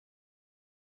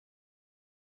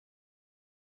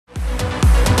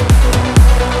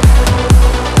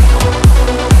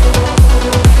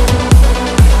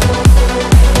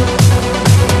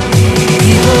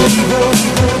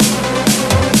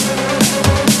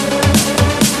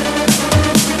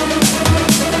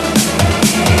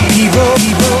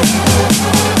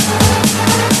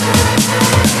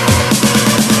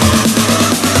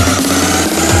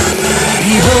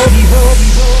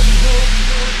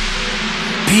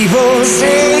People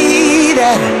say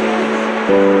that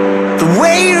the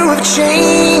way you have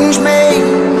changed me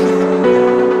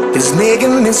is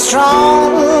making me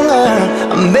stronger,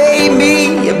 made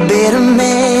me a better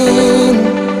man.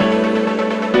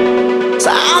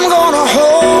 So I'm gonna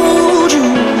hold you,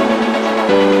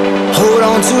 hold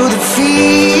on to the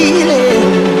feeling,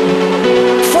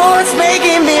 for it's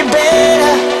making me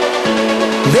better,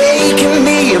 making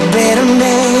me a better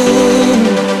man.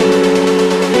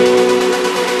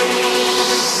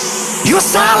 Your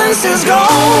silence is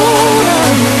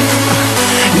golden,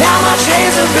 now my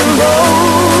chains have been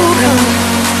broken.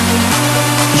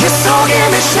 Your soul gave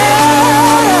me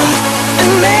shelter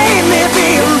and made me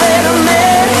be a better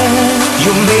man.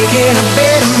 You're making a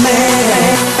better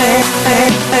man.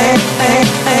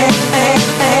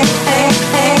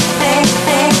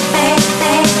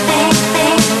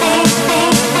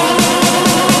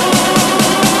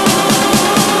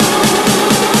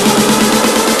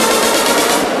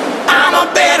 I'm a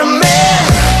better man.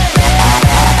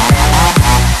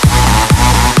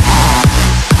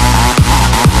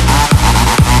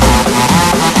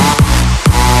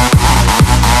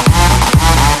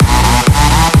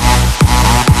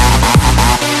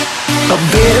 A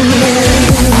better man.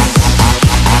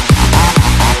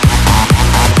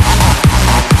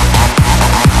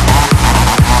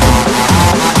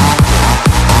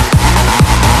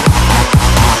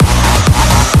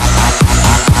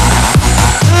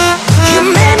 You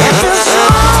made me feel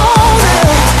stronger.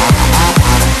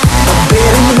 A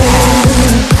better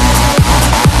man.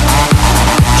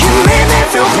 You made me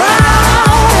feel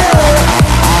prouder.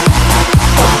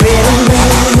 A better man.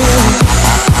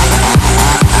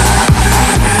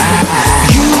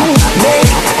 You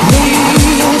make me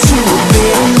into a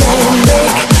better man.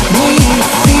 Make me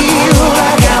feel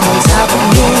like I'm on top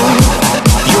again.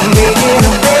 You're making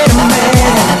a better man.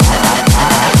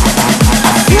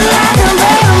 I feel like a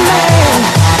better man.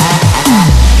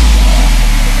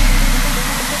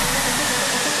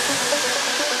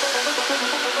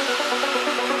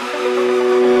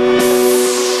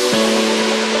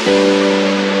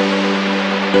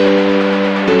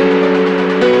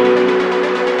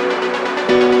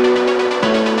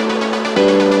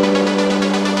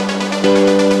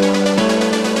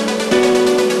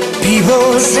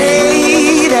 People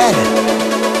say that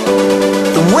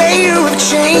the way you have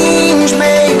changed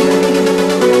me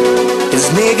is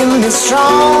making me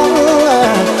stronger,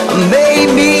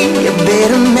 made me a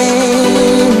better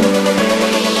man.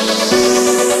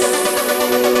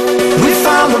 We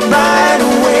found the right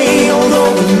way,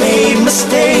 although we made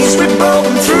mistakes. We've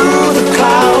broken through the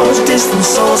clouds, distant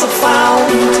souls are found.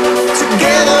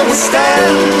 Together we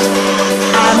stand.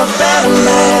 I'm a better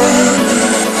man.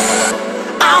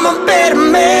 I'm a better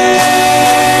man.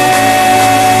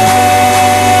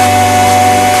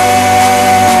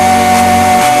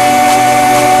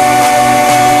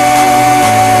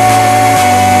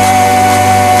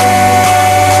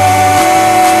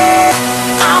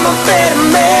 I'm a better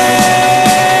man.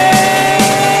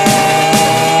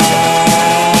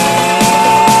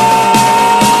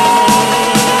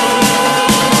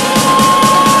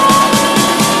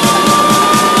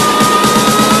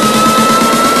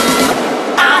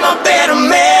 I'm a better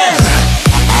man.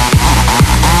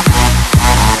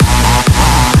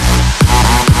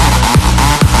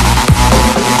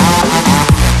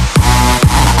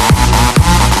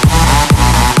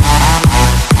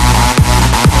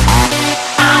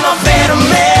 I'm a better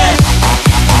man.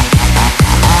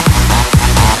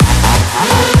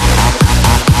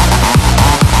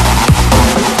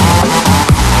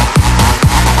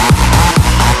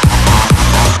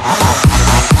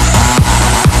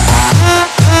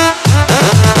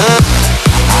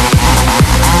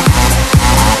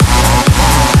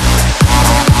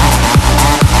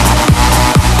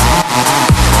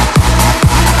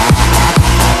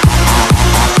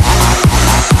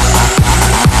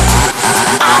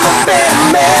 I'm a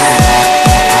better man.